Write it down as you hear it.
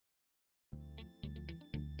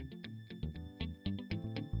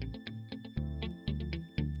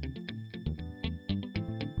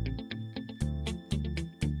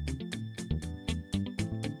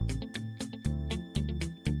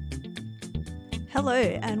Hello,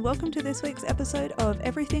 and welcome to this week's episode of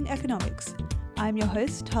Everything Economics. I'm your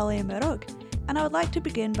host, Talia Murdoch, and I would like to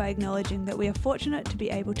begin by acknowledging that we are fortunate to be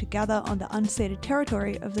able to gather on the unceded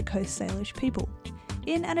territory of the Coast Salish people.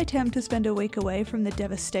 In an attempt to spend a week away from the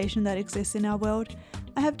devastation that exists in our world,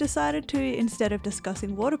 I have decided to, instead of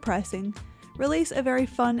discussing water pricing, release a very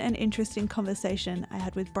fun and interesting conversation I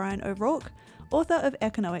had with Brian O'Rourke, author of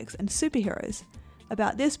Economics and Superheroes,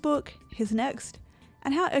 about this book, his next,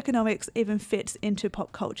 and how economics even fits into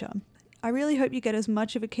pop culture. I really hope you get as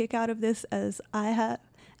much of a kick out of this as I have,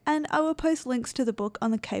 and I will post links to the book on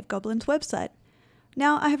the Cave Goblins website.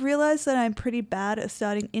 Now, I have realised that I'm pretty bad at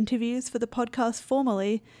starting interviews for the podcast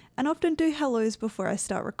formally, and often do hellos before I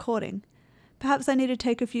start recording. Perhaps I need to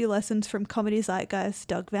take a few lessons from comedy zeitgeist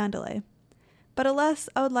Doug Vanderlei. But alas,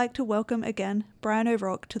 I would like to welcome again Brian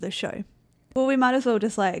O'Rourke to the show. Well, we might as well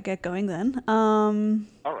just get going then.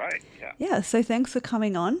 All right, yeah. Yeah, so thanks for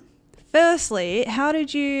coming on. Firstly, how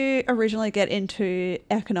did you originally get into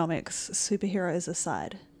economics, superheroes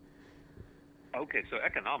aside? Okay, so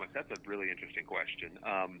economics, that's a really interesting question.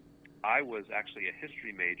 I was actually a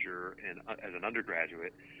history major as an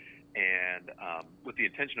undergraduate, and with the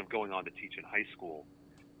intention of going on to teach in high school.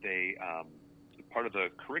 Part of the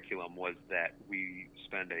curriculum was that we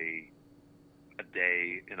spend a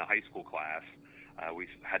day in a high school class. We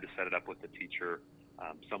had to set it up with the teacher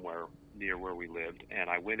somewhere near where we lived, and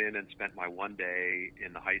I went in and spent my one day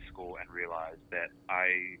in the high school and realized that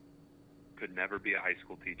I could never be a high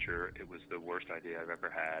school teacher. It was the worst idea I've ever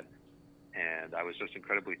had, and I was just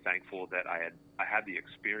incredibly thankful that I had the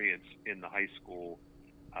experience in the high school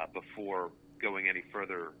before going any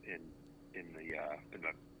further in the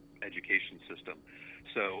education system.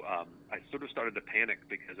 So I sort of started to panic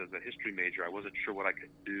because as a history major, I wasn't sure what I could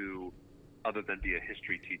do other than be a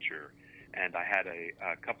history teacher. And I had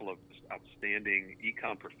a couple of outstanding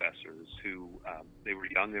econ professors who, they were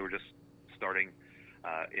young, they were just starting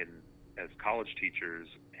as college teachers,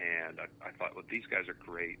 and I thought, well, these guys are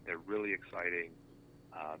great. They're really exciting.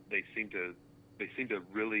 They seem to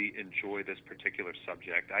really enjoy this particular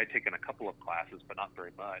subject. I had taken a couple of classes, but not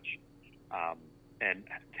very much, and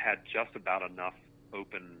had just about enough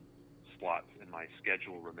open slots in my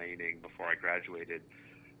schedule remaining before I graduated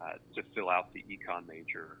to fill out the econ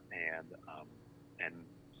major, and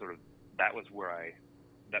sort of that was where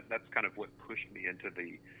that's kind of what pushed me into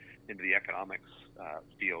the economics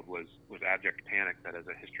field was abject panic that as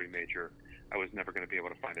a history major I was never going to be able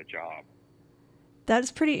to find a job.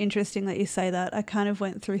 That's pretty interesting that you say that. I kind of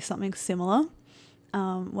went through something similar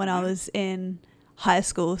when I was in high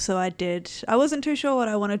school. So I wasn't too sure what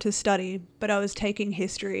I wanted to study, but I was taking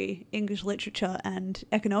history, English literature, and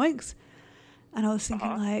economics. And I was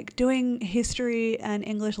thinking doing history and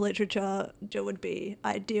English literature would be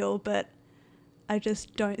ideal, but I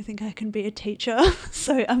just don't think I can be a teacher.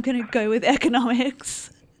 So I'm going to go with economics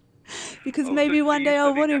because maybe one day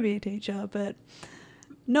I'll want to be a teacher, but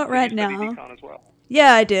not right now. Econ as well?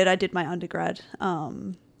 Yeah, I did. I did my undergrad.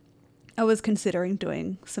 I was considering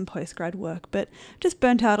doing some postgrad work, but just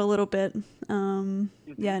burnt out a little bit.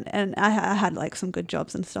 Yeah, and I had some good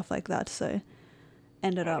jobs and stuff like that, so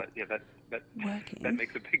ended up working. That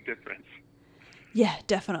makes a big difference. Yeah,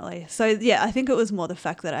 definitely. So yeah, I think it was more the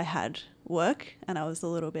fact that I had work and I was a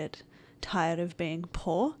little bit tired of being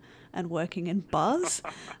poor and working in bars.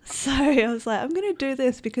 So I was like, I'm going to do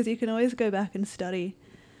this because you can always go back and study.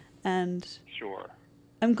 And sure.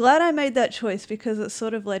 I'm glad I made that choice because it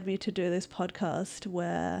sort of led me to do this podcast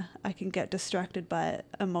where I can get distracted by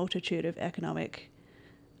a multitude of economic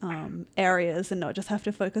areas and not just have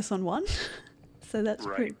to focus on one. So that's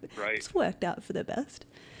right. It's worked out for the best.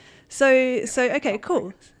 So okay,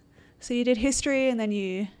 cool. So you did history and then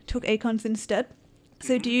you took econs instead.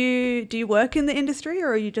 So do you work in the industry or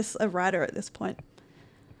are you just a writer at this point?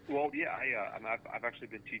 Well, yeah, I've actually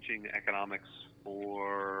been teaching economics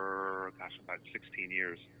for about 16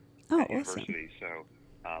 years at university. So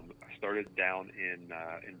I started down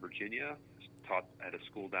in Virginia, taught at a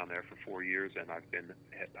school down there for 4 years, and I've been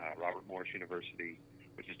at Robert Morris University,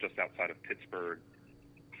 which is just outside of Pittsburgh,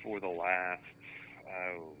 for the last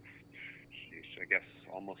I guess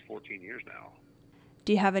almost 14 years now.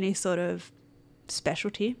 Do you have any sort of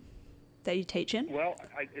specialty that you teach in? Well,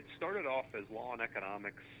 it started off as law and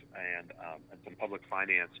economics and some public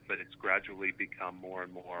finance, but it's gradually become more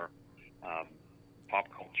and more pop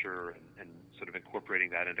culture and sort of incorporating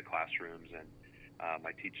that into classrooms. And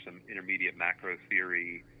I teach some intermediate macro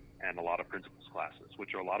theory and a lot of principles classes,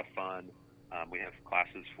 which are a lot of fun. We have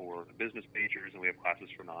classes for business majors and we have classes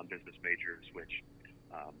for non-business majors, which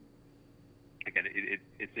again,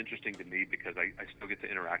 it's interesting to me because I still get to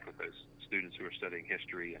interact with those students who are studying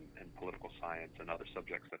history and political science and other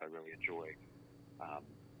subjects that I really enjoy. Um,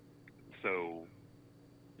 so,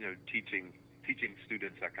 teaching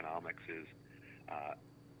students economics is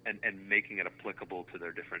and making it applicable to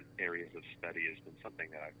their different areas of study has been something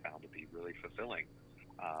that I've found to be really fulfilling.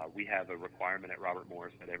 We have a requirement at Robert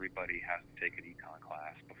Morris that everybody has to take an econ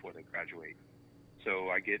class before they graduate.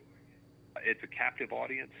 So it's a captive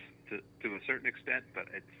audience to a certain extent, but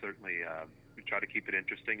it's certainly, we try to keep it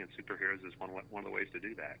interesting, and superheroes is one of the ways to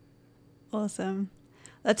do that. Awesome.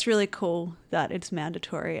 That's really cool that it's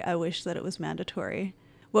mandatory. I wish that it was mandatory.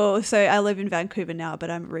 Well, so I live in Vancouver now, but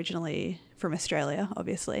I'm originally from Australia,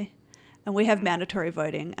 obviously. And we have mandatory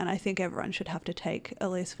voting, and I think everyone should have to take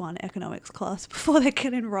at least one economics class before they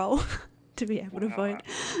can enroll to be able to vote.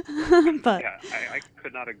 But yeah, I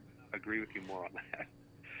could not agree with you more on that.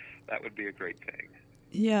 That would be a great thing.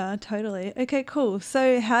 Yeah, totally. Okay, cool.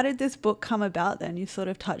 So how did this book come about then? You sort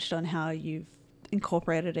of touched on how you've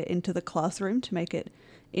incorporated it into the classroom to make it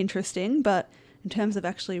interesting, but in terms of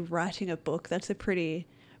actually writing a book, that's a pretty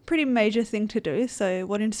major thing to do. So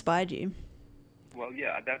what inspired you? Well,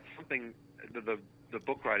 yeah, that's something, the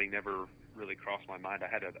book writing never really crossed my mind. I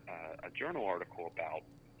had a journal article about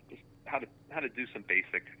just how to do some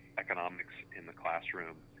basic economics in the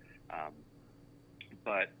classroom.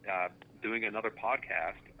 But doing another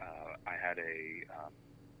podcast, I had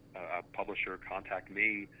a publisher contact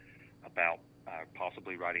me about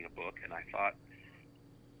possibly writing a book, and I thought,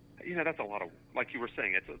 that's a lot of, like you were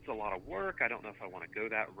saying, it's a lot of work. I don't know if I want to go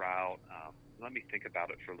that route. Let me think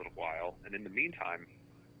about it for a little while. And in the meantime,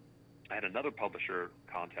 I had another publisher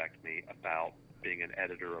contact me about being an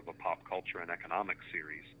editor of a pop culture and economics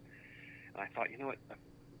series. And I thought, what,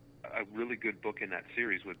 a really good book in that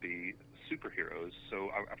series would be superheroes.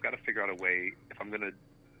 So I've got to figure out a way, if I'm going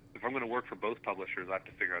to work for both publishers, I have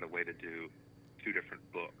to figure out a way to do two different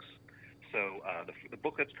books. So the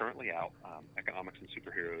book that's currently out, Economics and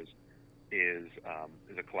Superheroes, is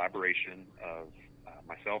a collaboration of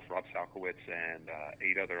myself, Rob Salkowitz, and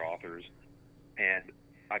 8 other authors. And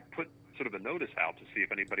I put sort of a notice out to see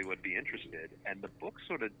if anybody would be interested. And the book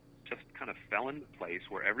sort of just kind of fell into place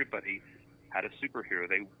where everybody had a superhero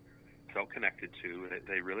they felt connected to, that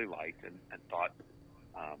they really liked, and thought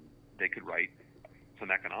they could write some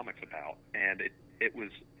economics about. And it was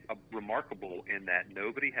remarkable in that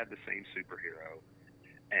nobody had the same superhero,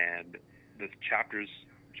 and the chapters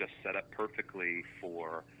just set up perfectly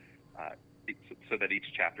for so that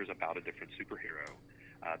each chapter is about a different superhero.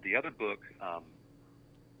 The other book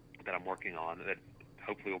that I'm working on, that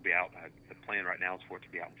hopefully will be out, the plan right now is for it to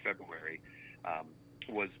be out in February,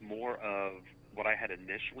 was more of what I had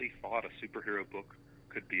initially thought a superhero book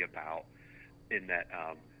could be about, in that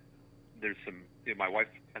there's some, my wife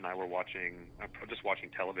and I were just watching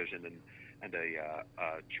television, and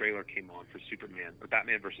a trailer came on for Superman, or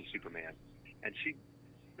Batman versus Superman, and she,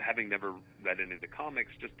 having never read any of the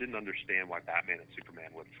comics, just didn't understand why Batman and Superman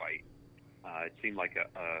would fight. It seemed like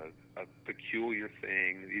a peculiar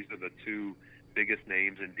thing. These are the two biggest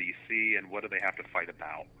names in DC, and what do they have to fight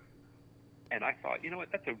about? And I thought,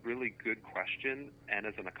 that's a really good question. And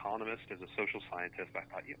as an economist, as a social scientist, I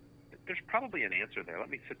thought, there's probably an answer there. Let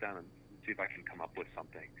me sit down and see if I can come up with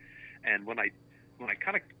something. And when I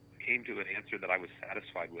kind of came to an answer that I was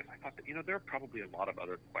satisfied with, I thought that, there are probably a lot of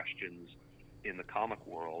other questions in the comic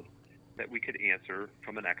world that we could answer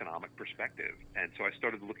from an economic perspective. And so I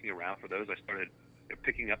started looking around for those. I started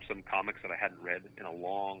picking up some comics that I hadn't read in a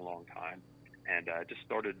long, long time, and just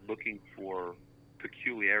started looking for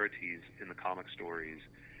peculiarities in the comic stories.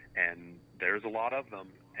 And there's a lot of them,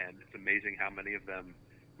 and it's amazing how many of them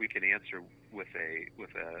we can answer with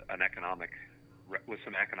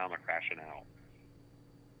some economic rationale.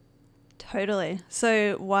 Totally.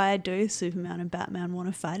 So why do Superman and Batman want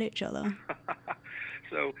to fight each other?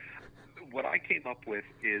 So what I came up with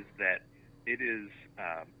is that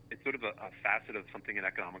it's sort of a facet of something in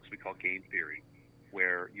economics we call game theory,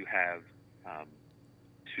 where you have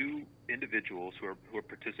two individuals who are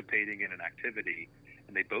participating in an activity,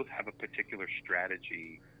 and they both have a particular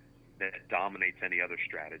strategy that dominates any other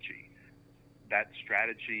strategy. That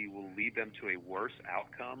strategy will lead them to a worse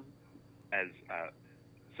outcome,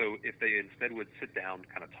 so if they instead would sit down,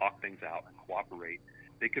 kind of talk things out and cooperate,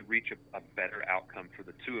 they could reach a better outcome for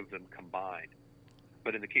the two of them combined.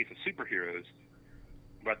 But in the case of superheroes,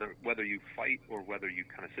 whether you fight or whether you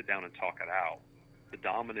kind of sit down and talk it out, the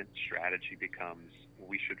dominant strategy becomes,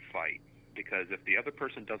 we should fight, because if the other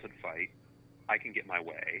person doesn't fight, I can get my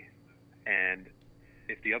way. And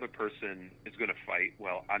if the other person is going to fight,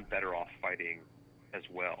 well, I'm better off fighting as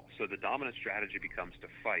well. So the dominant strategy becomes to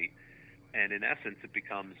fight, And in essence, it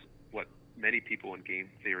becomes what many people in game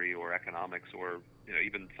theory or economics, or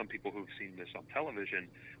even some people who've seen this on television,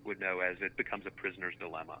 would know as it becomes a prisoner's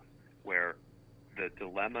dilemma, where the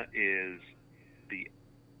dilemma is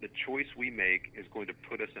the choice we make is going to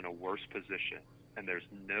put us in a worse position, and there's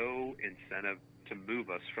no incentive to move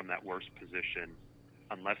us from that worse position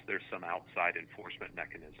unless there's some outside enforcement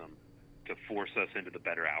mechanism to force us into the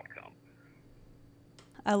better outcome.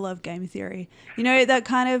 I love game theory. That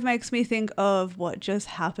kind of makes me think of what just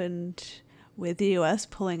happened with the US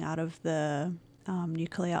pulling out of the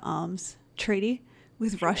nuclear arms treaty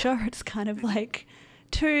with Russia. It's kind of like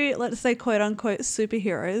two, let's say, quote unquote,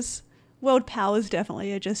 superheroes. World powers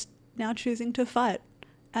definitely are just now choosing to fight.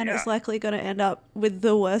 And it's likely going to end up with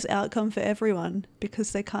the worst outcome for everyone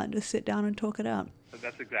because they can't just sit down and talk it out.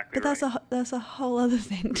 That's exactly right. But that's a whole other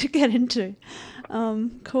thing to get into.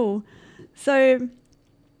 Cool. So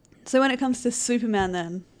when it comes to Superman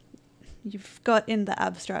then, you've got in the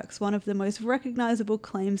abstracts, one of the most recognizable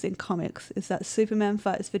claims in comics is that Superman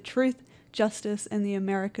fights for truth, justice, and the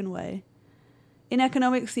American way. In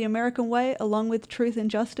economics, the American way, along with truth and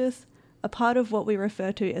justice, are part of what we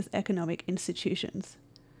refer to as economic institutions.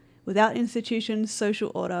 Without institutions,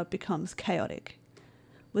 social order becomes chaotic.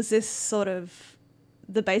 Was this sort of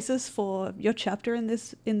the basis for your chapter in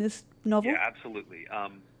this novel? Yeah, absolutely.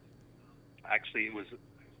 Actually, it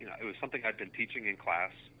was something I'd been teaching in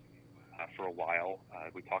class for a while.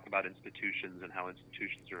 We talk about institutions and how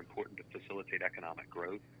institutions are important to facilitate economic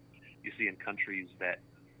growth. You see in countries that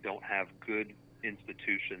don't have good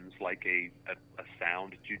institutions, like a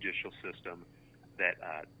sound judicial system that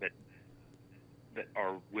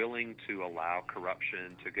are willing to allow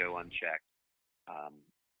corruption to go unchecked,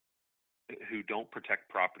 who don't protect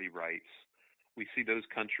property rights. We see those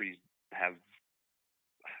countries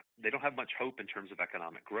they don't have much hope in terms of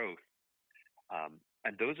economic growth.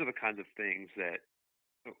 And those are the kinds of things that,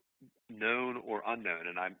 known or unknown,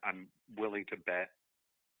 and I'm willing to bet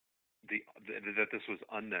that this was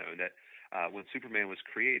unknown, that when Superman was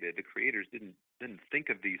created, the creators didn't think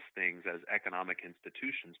of these things as economic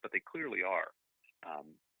institutions, but they clearly are.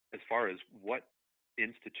 As far as what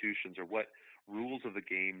institutions or what rules of the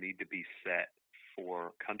game need to be set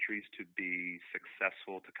for countries to be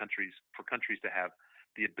successful, for countries to have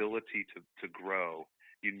the ability to grow,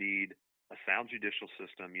 you need a sound judicial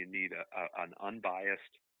system, you need an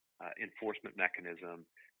unbiased enforcement mechanism,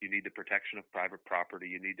 you need the protection of private property,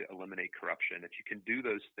 you need to eliminate corruption. If you can do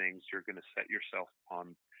those things, you're going to set yourself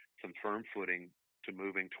on some firm footing to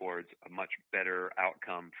moving towards a much better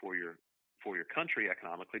outcome for your country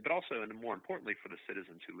economically, but also, and more importantly, for the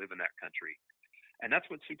citizens who live in that country. And that's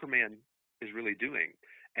what Superman is really doing.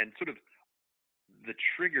 And sort of the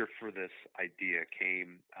trigger for this idea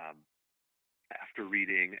came after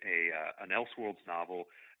reading an Elseworlds novel,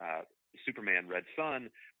 Superman Red Son,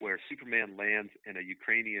 where Superman lands in a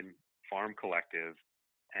Ukrainian farm collective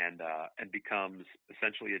and becomes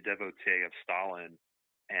essentially a devotee of Stalin.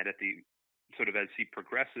 And at the sort of as he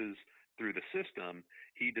progresses through the system,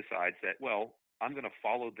 he decides that, well, I'm going to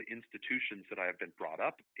follow the institutions that I have been brought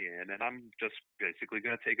up in, and I'm just basically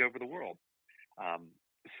going to take over the world.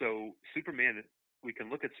 So Superman, we can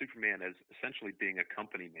look at Superman as essentially being a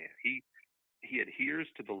company man. He adheres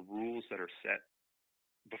to the rules that are set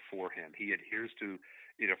before him. He adheres to,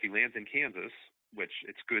 if he lands in Kansas, which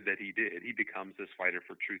it's good that he did, he becomes this fighter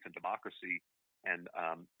for truth and democracy. And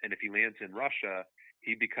if he lands in Russia,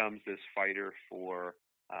 he becomes this fighter for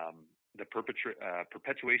the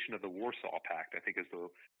perpetuation of the Warsaw Pact, I think is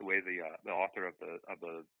the way the author of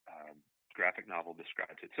the graphic novel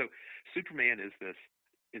describes it. So Superman is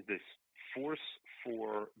this force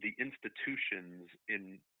for the institutions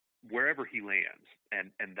in wherever he lands,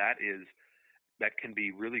 and that can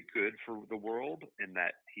be really good for the world in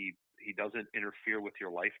that he doesn't interfere with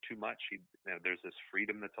your life too much. There's this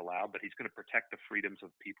freedom that's allowed, but he's going to protect the freedoms of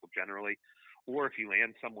people generally. Or if he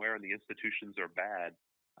lands somewhere and the institutions are bad,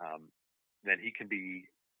 then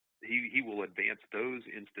he will advance those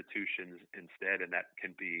institutions instead, and that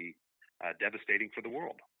can be devastating for the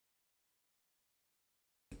world.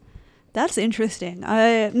 That's interesting.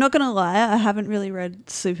 I'm not going to lie, I haven't really read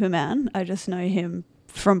Superman. I just know him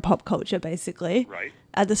from pop culture, basically. Right.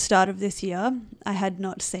 At the start of this year, I had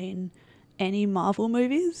not seen any Marvel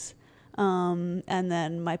movies. And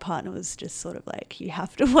then my partner was just sort of like, you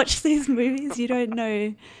have to watch these movies. You don't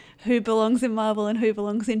know who belongs in Marvel and who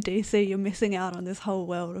belongs in DC. You're missing out on this whole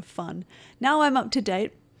world of fun. Now I'm up to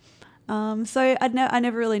date. So I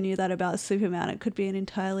never really knew that about Superman. It could be an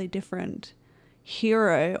entirely different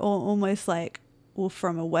hero, or almost like, well,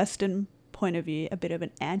 from a Western point of view, a bit of an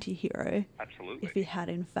anti-hero. Absolutely. If he had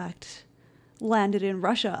in fact landed in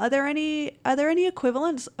Russia. Are there any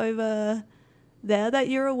equivalents over there that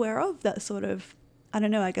you're aware of that sort of, I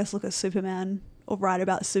don't know, I guess look at Superman or write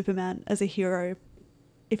about Superman as a hero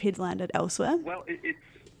if he'd landed elsewhere? Well, it's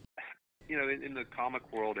in the comic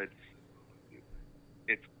world,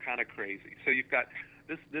 it's kind of crazy. So you've got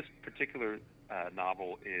this particular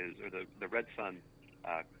novel or the Red Sun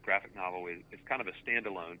graphic novel is kind of a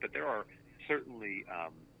standalone, but there are certainly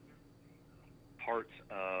parts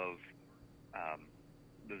of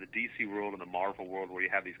the DC world and the Marvel world where you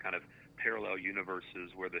have these kind of parallel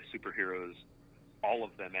universes where the superheroes, all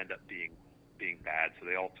of them end up being bad. So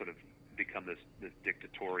they all sort of become this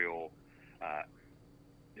dictatorial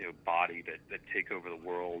body that take over the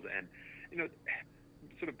world. And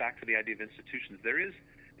sort of back to the idea of institutions, there is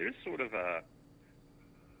sort of a,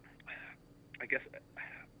 I guess,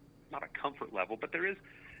 not a comfort level, but there is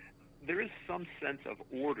some sense of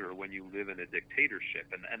order when you live in a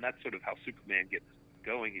dictatorship, and that's sort of how Superman gets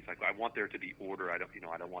going. He's like, I want there to be order. I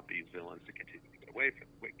don't want these villains to continue to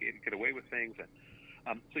get away with things.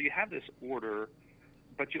 And so you have this order,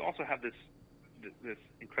 but you also have this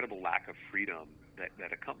incredible lack of freedom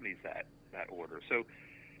that accompanies that order. So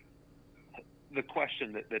the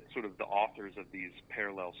question that sort of the authors of these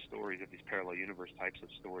parallel stories, of these parallel universe types of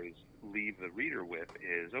stories, leave the reader with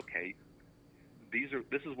is, okay,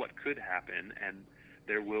 this is what could happen, and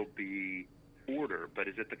there will be order, but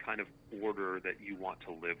is it the kind of order that you want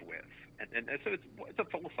to live with? And so it's a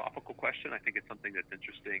philosophical question. I think it's something that's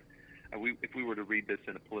interesting. If we were to read this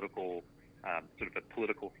in a political sort of a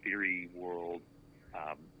political theory world,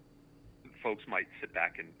 folks might sit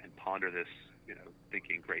back and ponder this,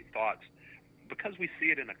 thinking great thoughts. Because we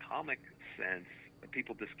see it in a comic sense,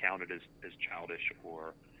 people discount it as childish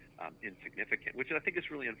or insignificant, which I think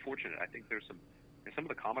is really unfortunate. I think there's some of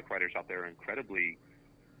the comic writers out there are incredibly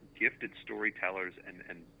gifted storytellers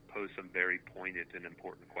and pose some very poignant and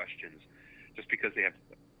important questions. Just because they have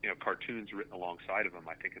cartoons written alongside of them,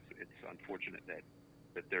 I think it's unfortunate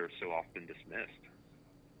that they're so often dismissed.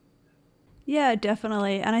 Yeah,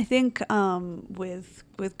 definitely. And I think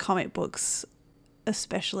with comic books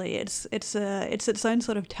especially, it's its own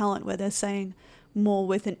sort of talent where they're saying more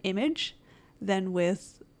with an image than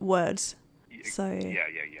with words. So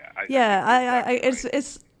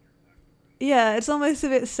it's almost a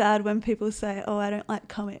bit sad when people say, "Oh, I don't like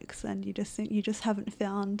comics," and you just think you just haven't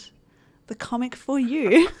found the comic for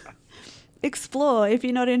you. Explore. If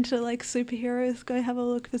you're not into like superheroes, go have a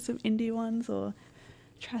look for some indie ones or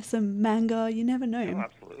try some manga. You never know. Oh,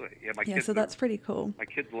 absolutely. Yeah, so that's pretty cool. My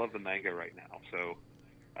kids love the manga right now. So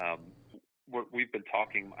we've been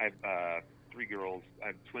talking. I have 3 girls. I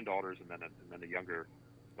have twin daughters and then a younger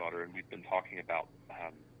daughter, and we've been talking about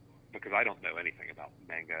because I don't know anything about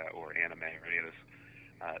manga or anime or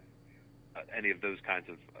any of those kinds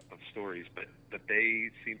of stories, but they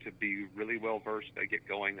seem to be really well versed. They get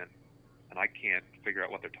going, and I can't figure out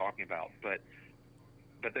what they're talking about, but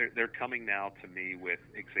they're coming now to me with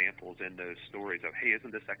examples in those stories of, hey,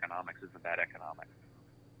 isn't this economics? Isn't that economics?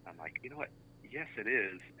 I'm like, you know what? Yes, it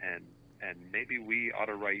is, and maybe we ought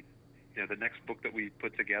to write. The next book that we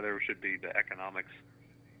put together should be the economics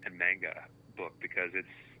and manga book, because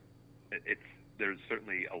there's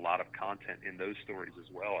certainly a lot of content in those stories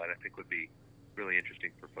as well, and I think would be really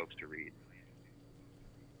interesting for folks to read.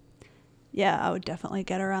 Yeah, I would definitely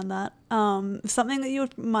get around that. Something that you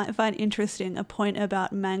might find interesting, a point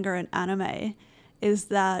about manga and anime, is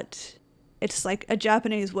that it's like a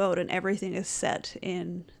Japanese world and everything is set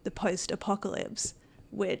in the post-apocalypse,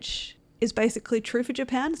 which is basically true for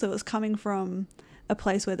Japan. So it's coming from a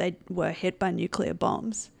place where they were hit by nuclear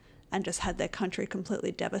bombs and just had their country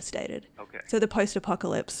completely devastated. Okay. So the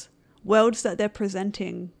post-apocalypse worlds that they're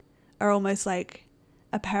presenting are almost like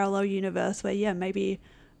a parallel universe where, maybe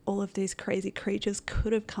all of these crazy creatures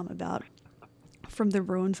could have come about from the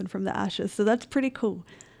ruins and from the ashes. So that's pretty cool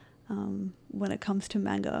when it comes to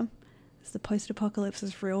manga. The post-apocalypse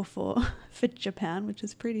is real for Japan, which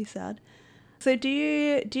is pretty sad. So do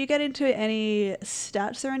you get into any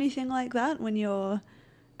stats or anything like that when you're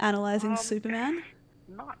analyzing Superman?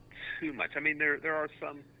 Not too much. I mean, there are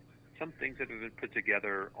some things that have been put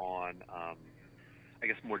together on, I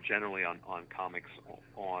guess more generally on comics,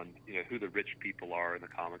 on who the rich people are in the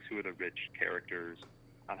comics, who are the rich characters.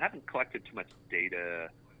 I haven't collected too much data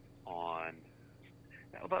on,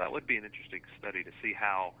 although that would be an interesting study to see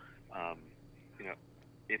how,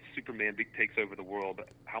 if Superman takes over the world,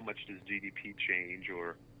 how much does GDP change,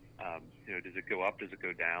 or does it go up, does it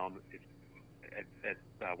go down?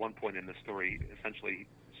 At one point in the story, essentially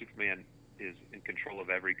Superman is in control of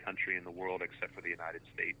every country in the world except for the United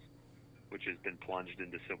States, which has been plunged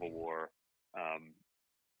into civil war.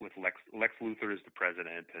 with Lex Luthor as the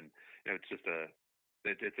president, and it's just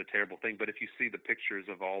it's a terrible thing. But if you see the pictures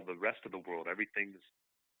of all the rest of the world, everything's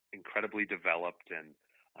incredibly developed, and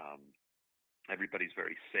um, everybody's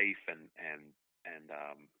very safe, and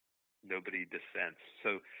nobody dissents.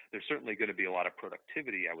 So there's certainly going to be a lot of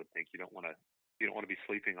productivity. I would think you don't want to be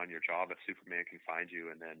sleeping on your job if Superman can find you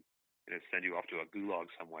and then send you off to a gulag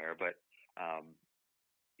somewhere. But um,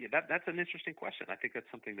 yeah, that's an interesting question. I think that's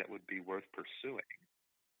something that would be worth pursuing,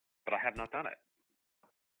 but I have not done it.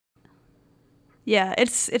 Yeah,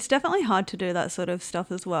 it's definitely hard to do that sort of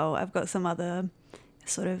stuff as well. I've got some other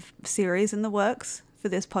sort of series in the works for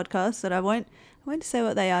this podcast that I won't say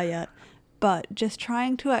what they are yet, but just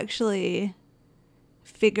trying to actually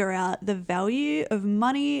figure out the value of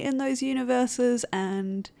money in those universes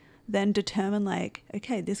and then determine like,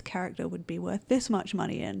 okay, this character would be worth this much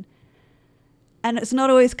money in. And it's not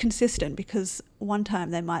always consistent because one time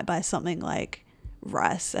they might buy something like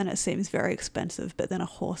rice and it seems very expensive, but then a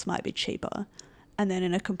horse might be cheaper. And then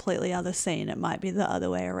in a completely other scene, it might be the other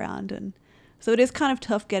way around. And so it is kind of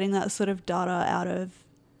tough getting that sort of data out of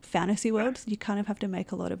fantasy worlds. You kind of have to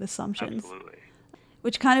make a lot of assumptions. Absolutely.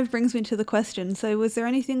 Which kind of brings me to the question. So was there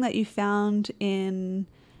anything that you found in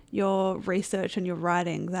your research and your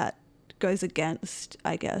writing that goes against,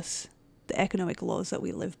 I guess, the economic laws that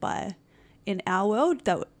we live by in our world,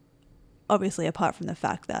 that obviously apart from the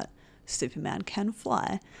fact that Superman can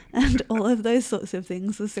fly and all of those sorts of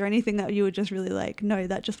things, was there anything that you were just really like, no,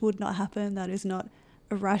 that just would not happen, that is not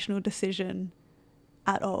a rational decision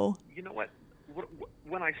at all? You know what?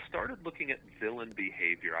 When I started looking at villain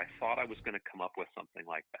behavior, I thought I was going to come up with something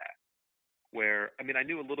like that. Where, I mean, I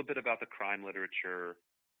knew a little bit about the crime literature,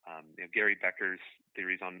 Gary Becker's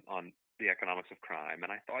theories on the economics of crime,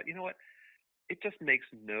 and I thought, you know what? It just makes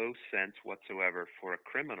no sense whatsoever for a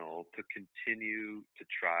criminal to continue to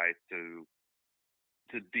try to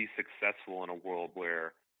be successful in a world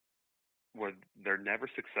where they're never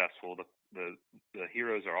successful. The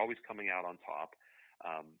heroes are always coming out on top.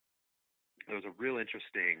 Um, there was a real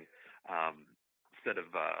interesting set of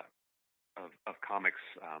comics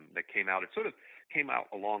that came out. It sort of came out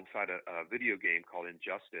alongside a video game called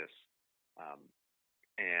Injustice,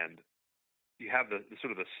 and you have the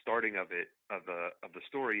sort of the starting of it of the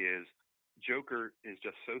story is Joker is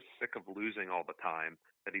just so sick of losing all the time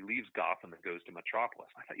that he leaves Gotham and goes to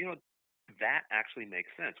Metropolis. I thought, that actually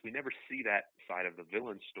makes sense. We never see that side of the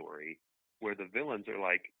villain story where the villains are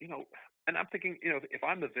like, and I'm thinking, if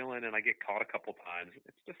I'm the villain and I get caught a couple times,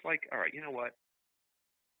 it's just like, all right, you know what?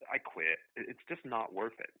 I quit. It's just not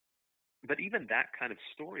worth it. But even that kind of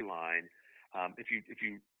storyline, if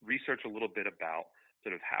you research a little bit about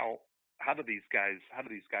sort of how do these guys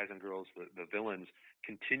and girls, the villains,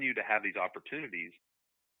 continue to have these opportunities,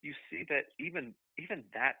 you see that even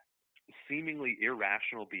that seemingly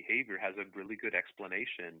irrational behavior has a really good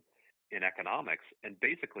explanation in economics, and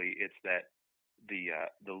basically it's that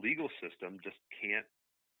the legal system just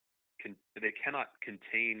they cannot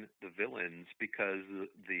contain the villains because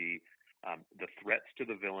the threats to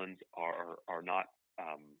the villains are not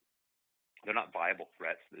they're not viable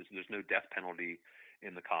threats. There's no death penalty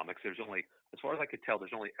in the comics. There's only, as far as I could tell,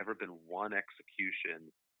 there's only ever been one execution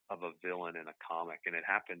of a villain in a comic, and it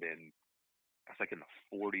happened I was like in the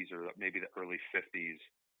 40s or maybe the early 50s.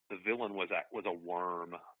 The villain was a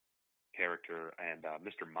worm character, and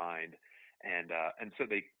Mr. Mind, and so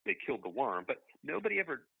they killed the worm, but none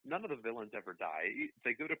of the villains ever die.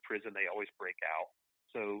 They go to prison, they always break out.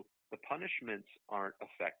 So the punishments aren't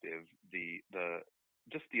effective. The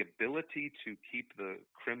just the ability to keep the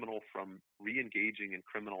criminal from re-engaging in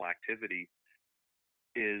criminal activity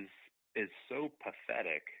is so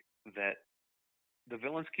pathetic that the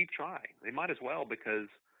villains keep trying. They might as well, because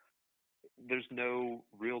there's no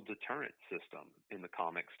real deterrent system in the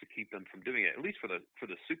comics to keep them from doing it, at least for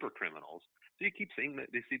the super criminals. So you keep seeing that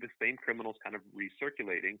they see the same criminals kind of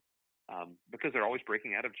recirculating, because they're always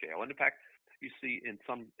breaking out of jail. And in fact, you see in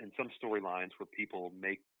some storylines where people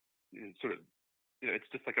make sort of, it's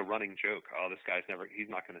just like a running joke. Oh, this guy's he's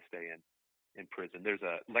not going to stay in prison. There's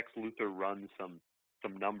Lex Luthor runs some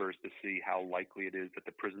numbers to see how likely it is that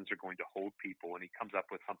the prisons are going to hold people, and he comes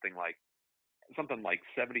up with something like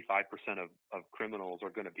 75% of criminals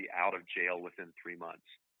are going to be out of jail within 3 months.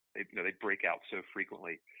 They break out so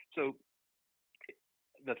frequently. So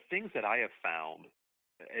the things that I have found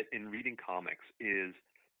in reading comics is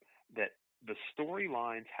that the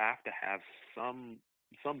storylines have to have some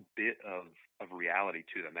bit of reality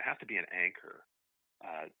to them. There has to be an anchor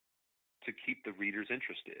to keep the readers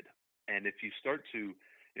interested. And if you start to,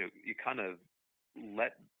 you kind of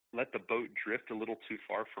let the boat drift a little too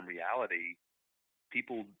far from reality,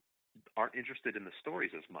 people aren't interested in the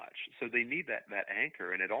stories as much. So they need that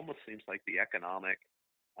anchor, and it almost seems like the economic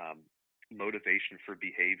um, motivation for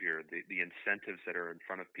behavior, the incentives that are in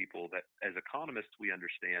front of people that as economists we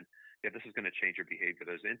understand, yeah, this is going to change your behavior.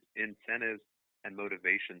 Those incentives and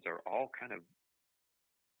motivations are all kind of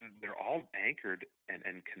they're all anchored and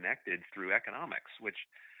connected through economics, which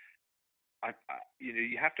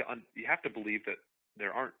you have to believe that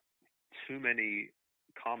there aren't too many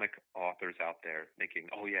comic authors out there thinking,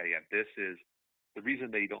 oh yeah, this is the reason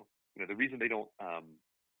they don't, the reason they don't,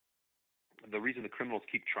 the reason the criminals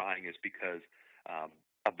keep trying is because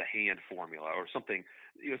of the hand formula or something,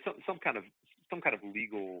 some kind of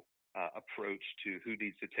legal approach to who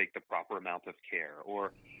needs to take the proper amount of care,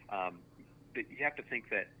 or um, that you have to think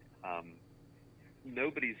that um,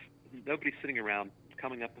 nobody's nobody's sitting around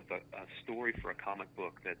coming up with a story for a comic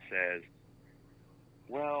book that says,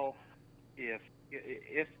 well, if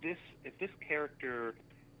this character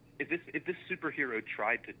if this superhero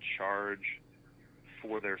tried to charge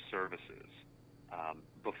for their services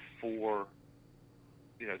before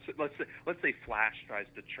so let's say Flash tries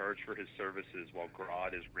to charge for his services while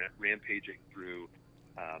Grodd is rampaging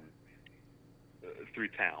um, through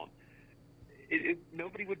town.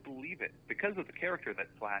 Nobody would believe it because of the character that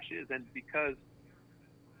Flash is, and because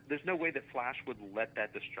there's no way that Flash would let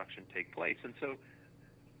that destruction take place. And so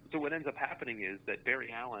what ends up happening is that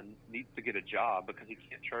Barry Allen needs to get a job because he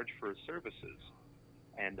can't charge for his services,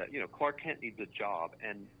 and Clark Kent needs a job,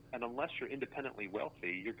 and unless you're independently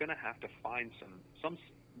wealthy, you're going to have to find some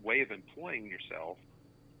way of employing yourself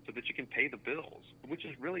so that you can pay the bills, which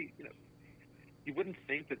is really, you wouldn't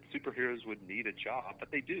think that superheroes would need a job, but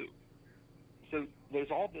they do. So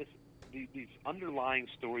there's all these underlying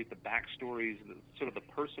stories, the backstories, sort of the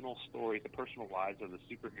personal stories, the personal lives of the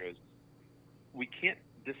superheroes. We can't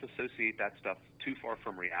disassociate that stuff too far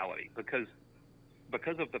from reality because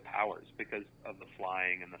of the powers, because of the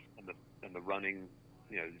flying and the running,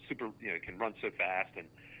 it can run so fast,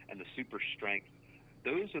 and the super strength.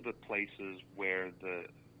 Those are the places where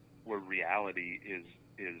reality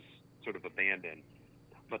is sort of abandoned.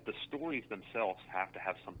 But the stories themselves have to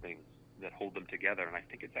have something that hold them together, and I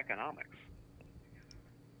think it's economics.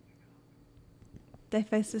 They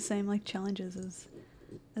face the same like challenges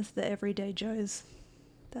as the everyday Joes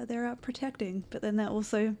that they're out protecting, but then they're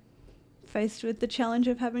also faced with the challenge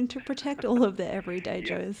of having to protect all of their everyday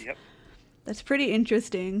Joes. Yep. That's pretty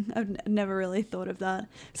interesting. I've never really thought of that.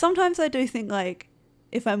 Sometimes I do think, like,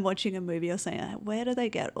 if I'm watching a movie or something, where do they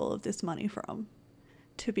get all of this money from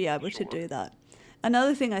to be able to do that?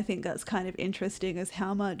 Another thing I think that's kind of interesting is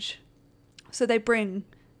how much... So they bring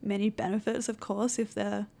many benefits, of course, if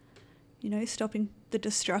they're, stopping the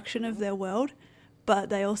destruction of their world, but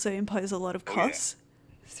they also impose a lot of costs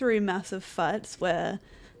through massive fights where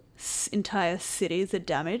entire cities are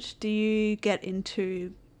damaged. Do you get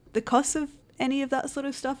into the costs of any of that sort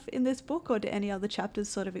of stuff in this book, or do any other chapters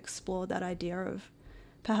sort of explore that idea of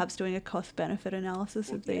perhaps doing a cost-benefit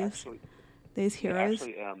analysis of these heroes?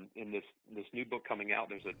 Actually, in this new book coming out,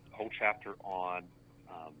 there's a whole chapter on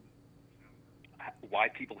why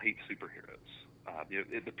people hate superheroes.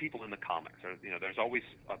 The people in the comics are, there's always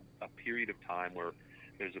a period of time where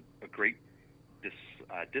there's a great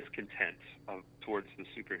discontent towards the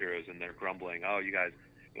superheroes, and they're grumbling, oh, you guys,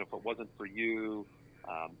 if it wasn't for you,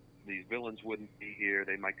 these villains wouldn't be here.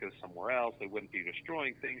 They might go somewhere else. They wouldn't be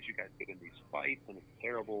destroying things. You guys get in these fights, and it's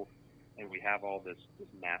terrible. And we have all this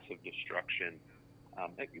massive destruction.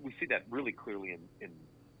 We see that really clearly in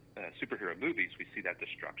superhero movies. We see that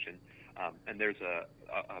destruction. And there's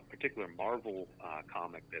a particular Marvel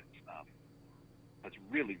comic that's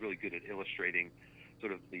really, really good at illustrating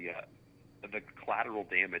sort of the collateral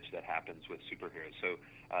damage that happens with superheroes. So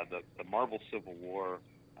the Marvel Civil War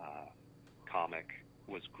comic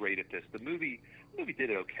was great at this. The movie did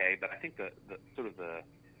it okay, but I think the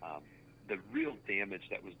real damage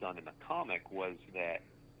that was done in the comic was that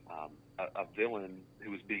a villain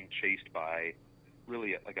who was being chased by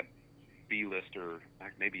really like a B-lister,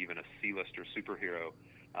 maybe even a C-lister superhero.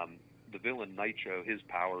 The villain Nitro, his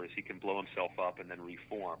power is he can blow himself up and then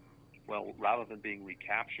reform. Well, rather than being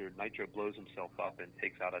recaptured, Nitro blows himself up and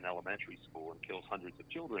takes out an elementary school and kills hundreds of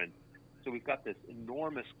children. So we've got this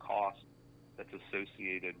enormous cost that's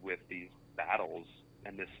associated with these battles,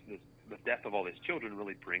 and the death of all these children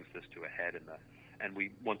really brings this to a head. And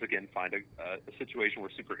we once again find a situation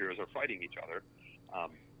where superheroes are fighting each other.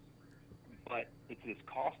 But it's this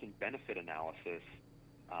cost and benefit analysis,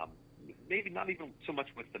 maybe not even so much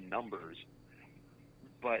with the numbers,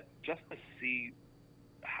 but just to see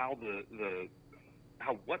how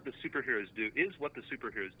what the superheroes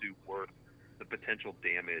do worth the potential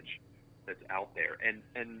damage that's out there.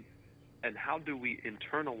 And and how do we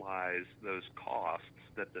internalize those costs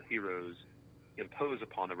that the heroes impose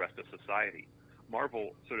upon the rest of society?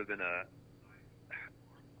 Marvel, sort of in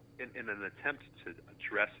an attempt to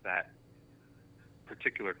address that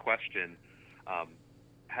particular question, um,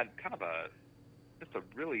 had kind of a just a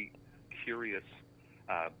really curious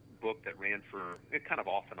uh, book that ran for kind of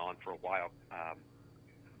off and on for a while,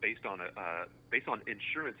 based on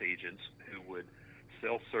insurance agents who would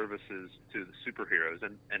sell services to the superheroes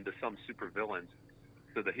and to some supervillains.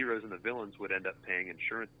 So the heroes and the villains would end up paying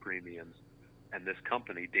insurance premiums, and this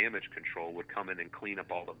company, Damage Control, would come in and clean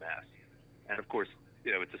up all the mess. And of course,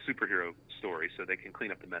 it's a superhero story, so they can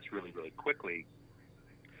clean up the mess really, really quickly.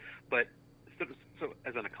 But so, so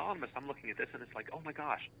as an economist, I'm looking at this and it's like, oh my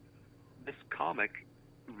gosh, this comic,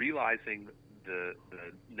 realizing the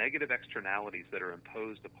negative externalities that are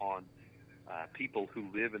imposed upon people who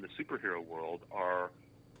live in the superhero world, are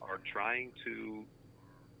trying to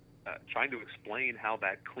explain how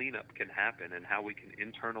that cleanup can happen and how we can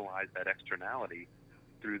internalize that externality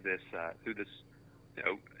through this,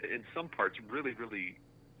 in some parts really, really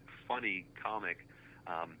funny comic,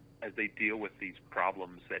 as they deal with these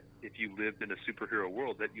problems that if you lived in a superhero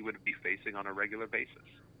world that you would be facing on a regular basis.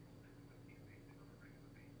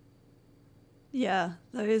 Yeah,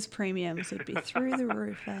 those premiums would be through the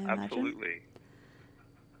roof, I imagine. Absolutely.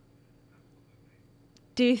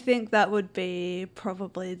 Do you think that would be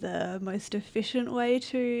probably the most efficient way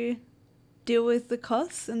to deal with the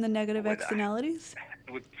costs and the negative Would externalities?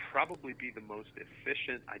 It would probably be the most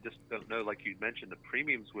efficient. I just don't know. Like you mentioned, the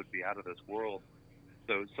premiums would be out of this world.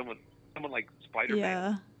 So someone like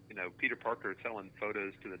Spider-Man, Yeah. Peter Parker selling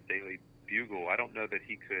photos to the Daily Bugle. I don't know that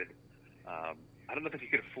he could. I don't know that he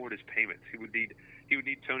could afford his payments. He would need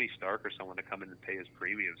Tony Stark or someone to come in and pay his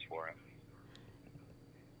premiums for him.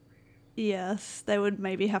 Yes, they would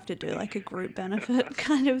maybe have to do like a group benefit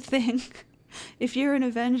kind of thing. If you're an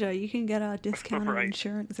Avenger, you can get our discounted Right.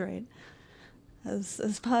 insurance rate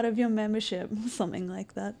as part of your membership, something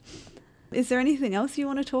like that. Is there anything else you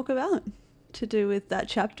want to talk about to do with that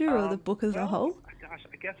chapter or the book as a Well, whole? gosh,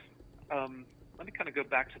 I guess let me kind of go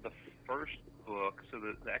back to the first book, so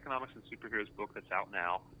the Economics and Superheroes book that's out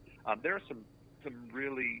now. There are some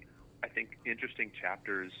really, I think, interesting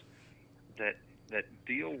chapters that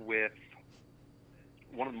deal with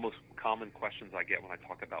one of the most common questions I get when I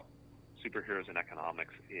talk about superheroes and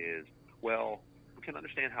economics is, well, we can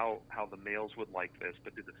understand how the males would like this,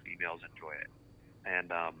 but do the females enjoy it?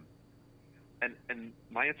 And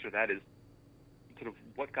my answer to that is, sort of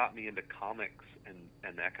what got me into comics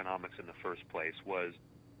and economics in the first place was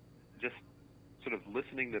just sort of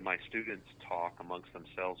listening to my students talk amongst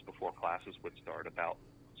themselves before classes would start about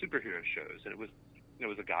superhero shows. And it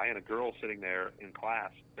was a guy and a girl sitting there in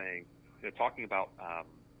class saying, talking about a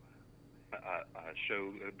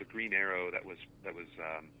show, the Green Arrow, that was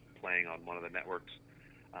playing on one of the networks.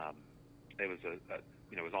 Um, it was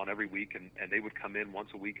it was on every week, and they would come in once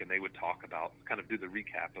a week and they would talk about, kind of do the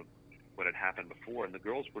recap of what had happened before. And the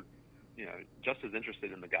girls were, just as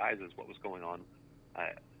interested in the guys as what was going on uh,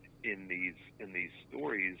 in these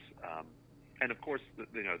stories. And of course,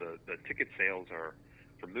 the ticket sales are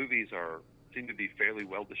for movies are seem to be fairly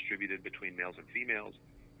well distributed between males and females.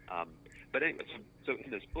 Um, but anyway, so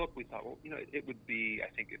in this book, we thought, well, it would be, I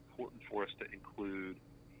think, important for us to include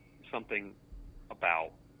something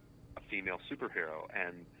about a female superhero.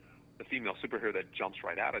 And the female superhero that jumps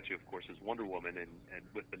right out at you, of course, is Wonder Woman, and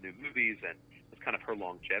with the new movies and with kind of her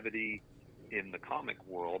longevity in the comic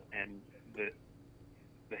world. And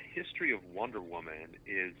the history of Wonder Woman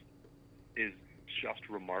is just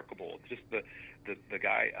remarkable. Just the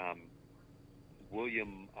guy,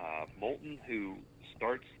 William Moulton, who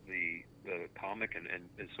starts the comic and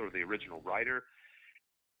is sort of the original writer.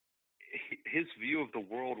 His view of the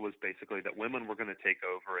world was basically that women were going to take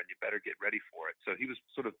over, and you better get ready for it. So he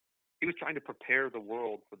was trying to prepare the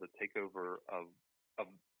world for the takeover of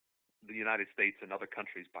the United States and other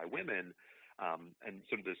countries by women, and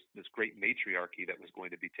sort of this great matriarchy that was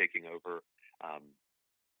going to be taking over. Um,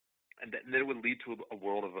 and then it would lead to a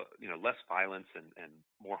world of less violence and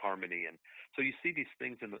more harmony. And so you see these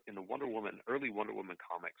things in the Wonder Woman, early Wonder Woman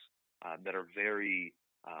comics, that are very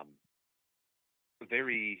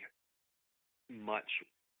very much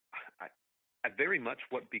I, very much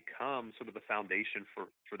what becomes sort of the foundation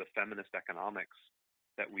for the feminist economics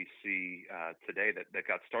that we see today, that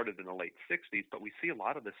got started in the late 60s. But we see a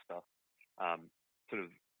lot of this stuff um, sort of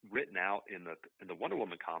written out in the Wonder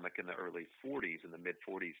Woman comic in the early 40s, in the mid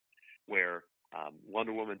 40s, where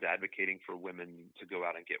Wonder Woman's advocating for women to go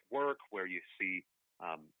out and get work, where you see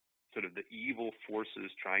sort of the evil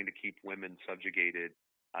forces trying to keep women subjugated.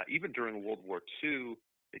 Even during World War II,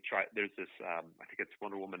 There's this, I think it's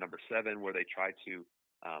Wonder Woman #7, where they try to,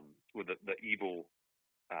 where the evil,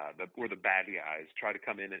 or the bad guys try to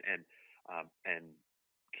come in and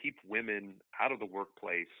keep women out of the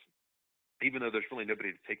workplace, even though there's really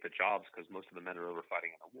nobody to take the jobs because most of the men are over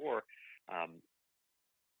fighting in the war.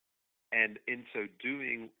 And in so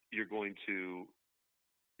doing, you're going to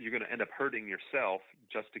end up hurting yourself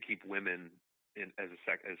just to keep women as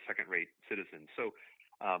second-rate citizens. So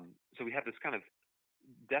we have this kind of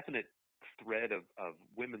definite thread of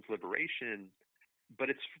women's liberation, but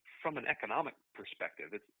it's from an economic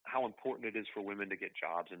perspective. It's how important it is for women to get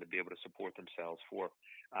jobs and to be able to support themselves. For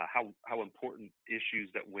how important issues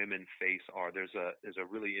that women face are. There's a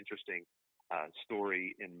really interesting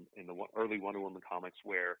story in the early Wonder Woman comics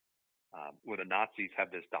where the Nazis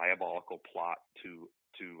have this diabolical plot to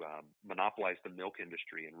monopolize the milk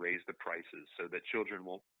industry and raise the prices so that children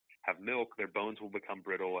won't have milk, their bones will become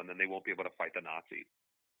brittle, and then they won't be able to fight the Nazis.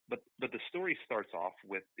 But the story starts off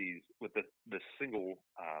with the single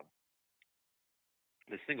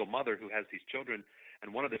mother who has these children,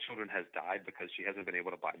 and one of the children has died because she hasn't been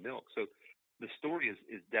able to buy milk. So the story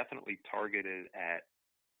is definitely targeted at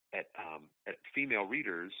female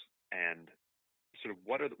readers, and sort of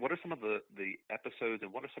what are some of the episodes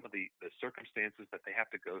and what are some of the circumstances that they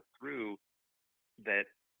have to go through that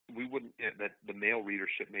that the male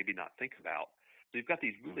readership maybe not think about. So you've got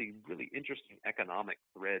these really, really interesting economic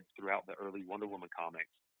threads throughout the early Wonder Woman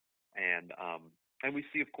comics, and we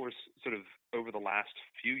see, of course, sort of over the last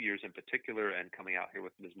few years in particular, and coming out here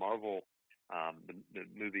with Ms. Marvel, the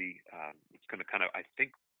movie. It's going to kind of, I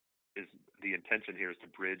think, is the intention here is to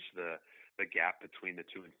bridge the gap between the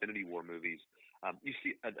two Infinity War movies. You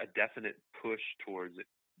see a definite push towards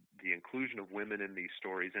the inclusion of women in these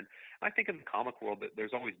stories, and I think in the comic world that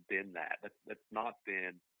there's always been that. That's not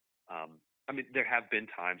been. I mean, there have been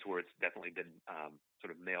times where it's definitely been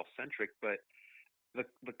sort of male-centric, but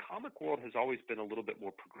the comic world has always been a little bit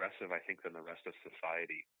more progressive, I think, than the rest of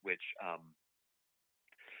society, which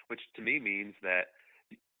to me means that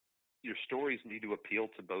your stories need to appeal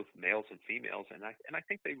to both males and females, and I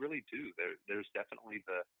think they really do. There's definitely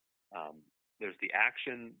there's the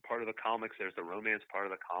action part of the comics, there's the romance part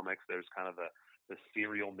of the comics, there's kind of the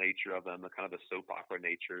serial nature of them, the kind of the soap opera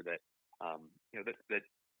nature that that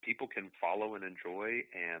people can follow and enjoy,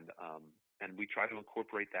 and we try to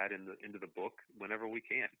incorporate that into the book whenever we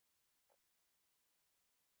can.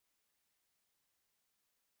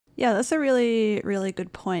 Yeah, that's a really, really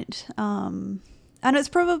good point. And it's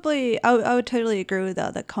probably, I would totally agree with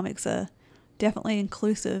that comics are definitely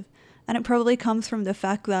inclusive. And it probably comes from the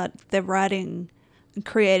fact that they're writing and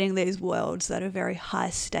creating these worlds that are very high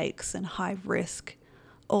stakes and high risk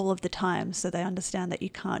all of the time. So they understand that you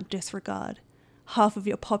can't disregard half of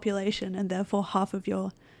your population and therefore half of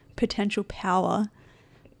your potential power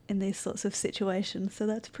in these sorts of situations. So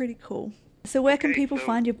that's pretty cool. So where can people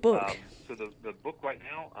find your book? So the book right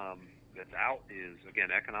now that's out is, again,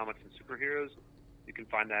 Economics and Superheroes. You can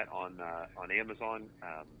find that on Amazon.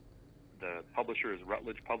 The publisher is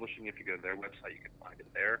Routledge Publishing. If you go to their website, you can find it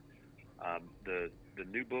there. The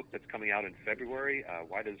new book that's coming out in February,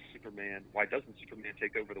 Why Doesn't Superman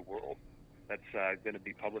Take Over the World? That's going to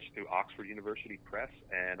be published through Oxford University Press,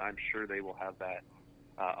 and I'm sure they will have that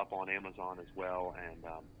up on Amazon as well, and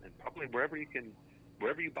probably wherever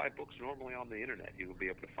you buy books normally on the internet, you will be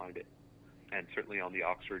able to find it, and certainly on the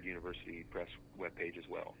Oxford University Press webpage as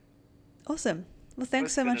well. Awesome. Well,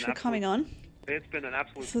 thanks so much for coming on. It's been an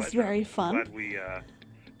absolute pleasure. This was very fun. I'm glad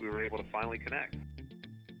we were able to finally connect.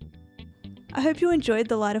 I hope you enjoyed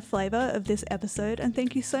the lighter flavour of this episode, and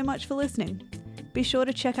thank you so much for listening. Be sure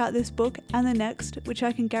to check out this book and the next, which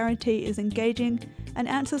I can guarantee is engaging and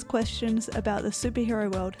answers questions about the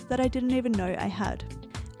superhero world that I didn't even know I had.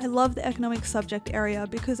 I love the economic subject area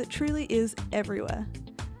because it truly is everywhere.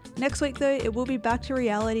 Next week though, it will be back to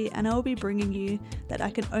reality, and I will be bringing you that I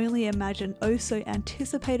can only imagine oh so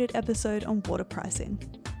anticipated episode on water pricing.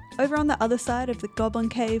 Over on the other side of the Goblin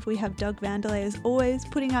Cave, we have Doug Vanderlei as always,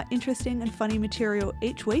 putting out interesting and funny material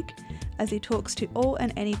each week as he talks to all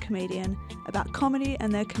and any comedian about comedy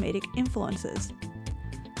and their comedic influences.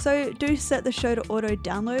 So do set the show to auto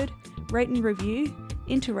download, rate and review,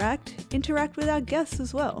 interact with our guests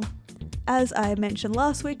as well. As I mentioned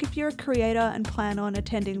last week, if you're a creator and plan on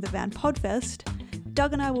attending the Van Podfest,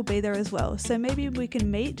 Doug and I will be there as well. So maybe we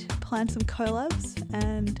can meet, plan some collabs,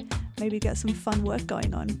 and maybe get some fun work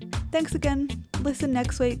going on. Thanks again. Listen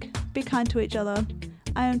next week. Be kind to each other.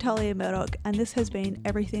 I am Talia Murdoch, and this has been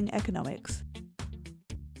Everything Economics.